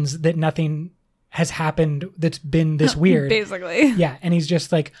pretends that nothing has happened that's been this weird. Basically. Yeah. And he's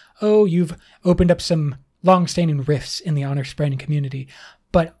just like, oh, you've opened up some long-standing rifts in the Honor Spren community.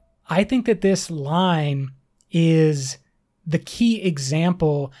 But I think that this line is the key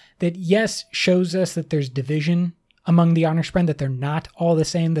example that, yes, shows us that there's division among the Honor Spren, that they're not all the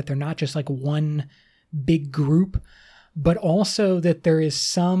same, that they're not just like one big group, but also that there is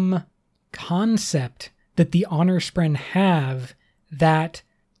some concept that the Honor Spren have that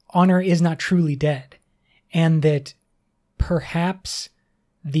honor is not truly dead, and that perhaps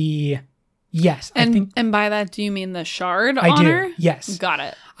Yes. And by that, do you mean the shard I honor? do, yes. Got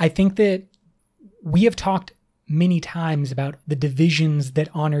it. I think that we have talked many times about the divisions that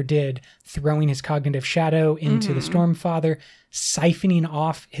Honor did, throwing his cognitive shadow into the Stormfather, siphoning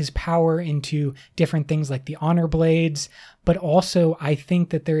off his power into different things like the Honor Blades. But also, I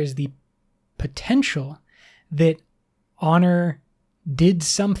think that there is the potential that Honor did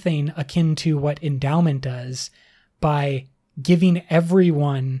something akin to what Endowment does by giving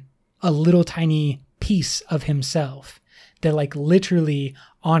everyone a little tiny piece of himself. That like literally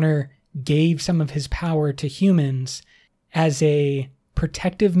Honor gave some of his power to humans as a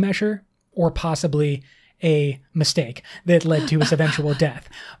protective measure, or possibly a mistake that led to his eventual death.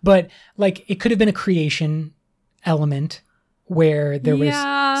 But like it could have been a creation element where there was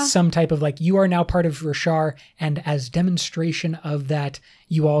some type of like, you are now part of Roshar, and as demonstration of that,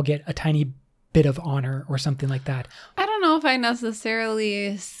 you all get a tiny bit of honor or something like that. I don't know if I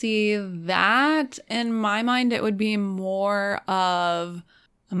necessarily see that. In my mind, it would be more of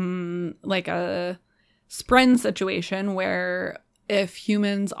like a Spren situation where if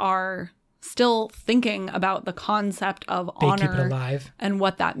humans are still thinking about the concept of honor, keep it alive, and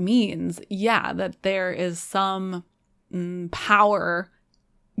what that means, that there is some power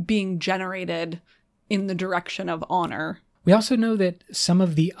being generated in the direction of honor. We also know that some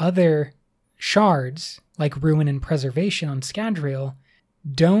of the other shards, like Ruin and Preservation on Scadrial,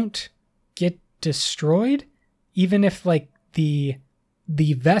 don't get destroyed, even if like the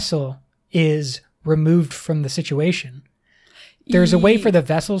vessel is removed from the situation. There's a way for the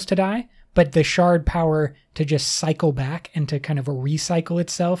vessels to die, but the shard power to just cycle back and to kind of recycle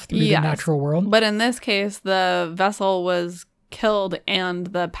itself through the natural world. But in this case, the vessel was killed and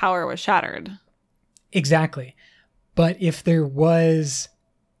the power was shattered. Exactly. But if there was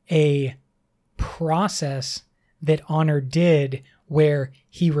a process that Honor did where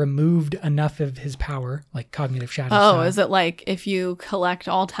he removed enough of his power, like cognitive shadow. Oh, is it like if you collect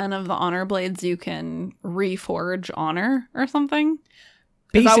all 10 of the honor blades, you can reforge honor or something?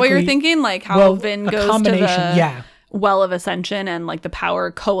 Is that what you're thinking? Like how Vin goes to the Well of Ascension and like the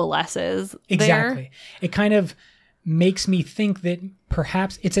power coalesces Exactly. there? It kind of makes me think that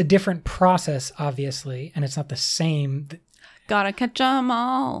perhaps it's a different process, obviously, and it's not the same. Gotta catch 'em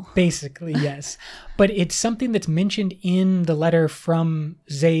all. Basically, yes. But it's something that's mentioned in the letter from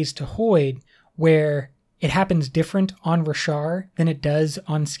Zaze to Hoid, where it happens different on Rashar than it does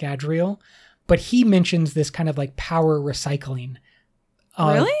on Scadrial. But he mentions this kind of like power recycling.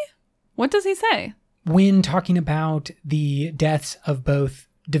 Really? What does he say? When talking about the deaths of both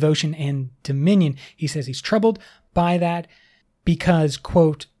Devotion and Dominion, he says he's troubled by that because,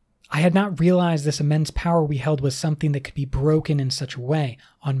 quote, I had not realized this immense power we held was something that could be broken in such a way.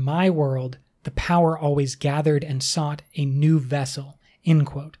 On my world, the power always gathered and sought a new vessel, end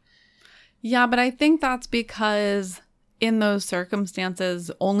quote. Yeah, but I think that's because in those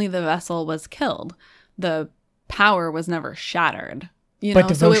circumstances, only the vessel was killed. The power was never shattered. But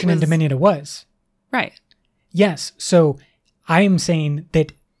Devotion and Dominion it was. Right. Yes. So I am saying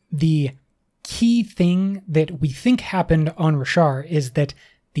that the key thing that we think happened on Rashar is that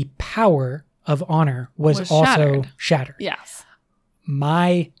the power of honor was also shattered. Yes.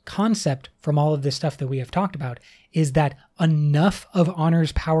 My concept from all of this stuff that we have talked about is that enough of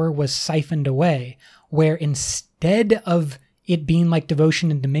honor's power was siphoned away, where instead of it being like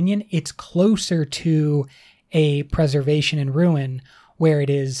Devotion and Dominion, it's closer to a Preservation and Ruin, where it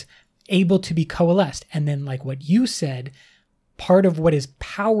is able to be coalesced. And then, like what you said, part of what is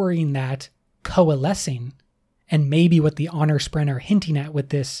powering that coalescing, and maybe what the Honor Spren are hinting at with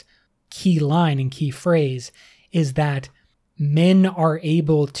this key line and key phrase, is that men are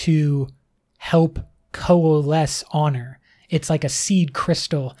able to help coalesce honor. It's like a seed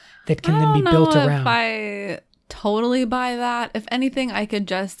crystal that can then be built around. I totally buy that. If anything, I could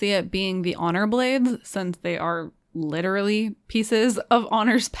just see it being the honor blades, since they are literally pieces of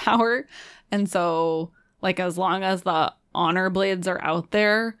honor's power. And so, like, as long as the honor blades are out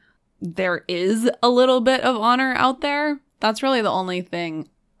there, there is a little bit of honor out there. That's really the only thing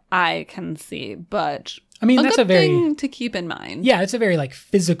I can see. But I mean, that's a very thing to keep in mind. Yeah, it's a very like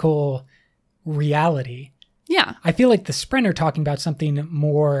physical reality. Yeah. I feel like the Spren are talking about something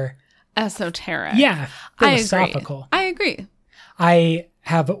more esoteric. Yeah, philosophical. I agree. I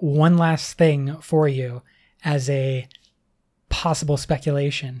have one last thing for you as a possible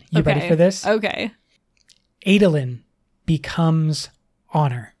speculation. You ready for this? Okay. Adolin becomes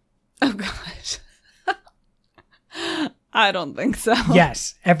honor. Oh, gosh. I don't think so.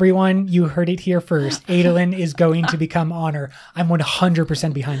 Yes, everyone, you heard it here first. Adolin is going to become honor. I'm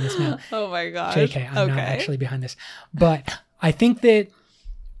 100% behind this now. Oh my gosh. JK, I'm not actually behind this. But I think that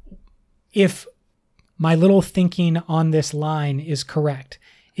if my little thinking on this line is correct,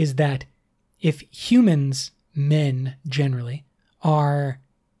 is that if humans, men generally, are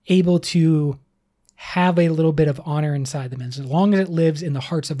able to have a little bit of honor inside them, as long as it lives in the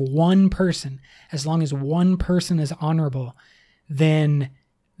hearts of one person, as long as one person is honorable, then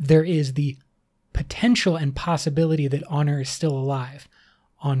there is the potential and possibility that honor is still alive.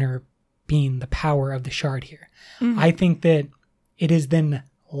 Honor being the power of the shard here. Mm-hmm. I think that it is then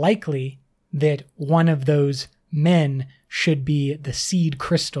likely that one of those men should be the seed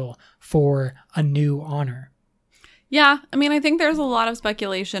crystal for a new honor. Yeah, I mean, I think there's a lot of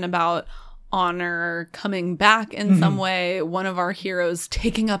speculation about honor coming back in some way, one of our heroes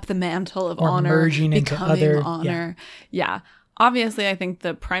taking up the mantle of honor, merging into other honor. Yeah. Obviously, I think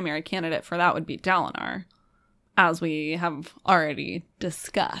the primary candidate for that would be Dalinar, as we have already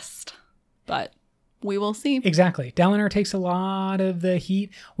discussed. But we will see. Exactly. Dalinar takes a lot of the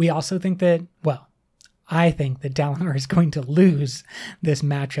heat. We also think that, well, I think that Dalinar is going to lose this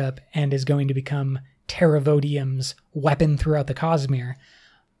matchup and is going to become Terravodium's weapon throughout the Cosmere.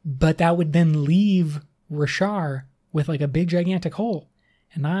 But that would then leave Rashar with like a big gigantic hole.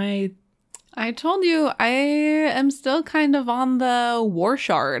 And I told you, I am still kind of on the War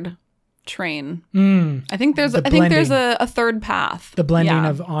Shard train. I think there's a third path. The blending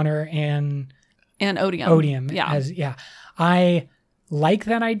of honor and odium. Odium. Yeah. I like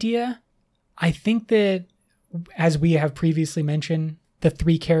that idea. I think that, as we have previously mentioned, the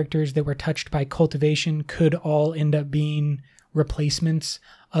three characters that were touched by cultivation could all end up being replacements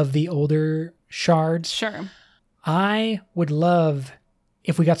of the older shards. Sure. I would love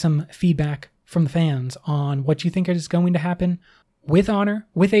if we got some feedback from the fans on what you think is going to happen with honor,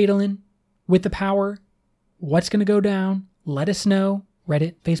 with Adolin, with the power, what's going to go down. Let us know.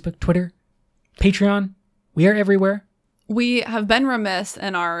 Reddit, Facebook, Twitter, Patreon. We are everywhere. We have been remiss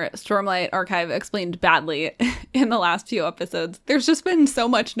in our Stormlight Archive Explained Badly in the last few episodes. There's just been so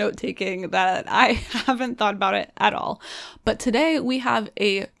much note-taking that I haven't thought about it at all. But today we have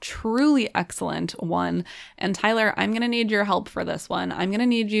a truly excellent one. And Tyler, I'm going to need your help for this one. I'm going to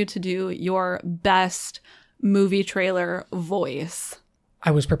need you to do your best movie trailer voice.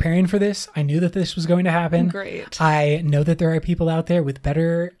 I was preparing for this. I knew that this was going to happen. Great. I know that there are people out there with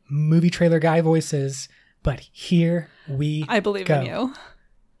better movie trailer guy voices. But here we I believe go. in you.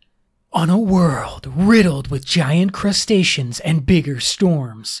 On a world riddled with giant crustaceans and bigger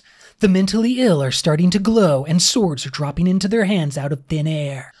storms, the mentally ill are starting to glow and swords are dropping into their hands out of thin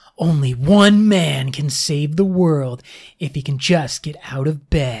air. Only one man can save the world if he can just get out of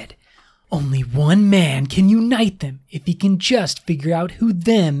bed. Only one man can unite them if he can just figure out who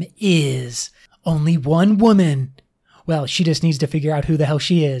them is. Only one woman. Well, she just needs to figure out who the hell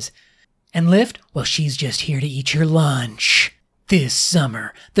she is. And Lift, well, she's just here to eat your lunch. This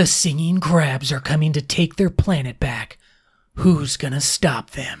summer, the singing crabs are coming to take their planet back. Who's gonna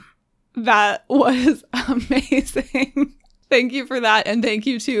stop them? That was amazing. Thank you for that. And thank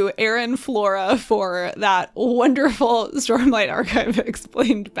you to Aaron Flora for that wonderful Stormlight Archive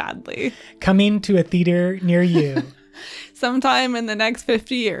Explained Badly. Coming to a theater near you. Sometime in the next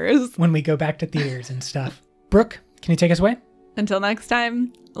 50 years. When we go back to theaters and stuff. Brooke, can you take us away? Until next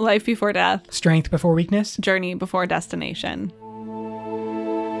time, life before death, Strength before weakness. journey before destination.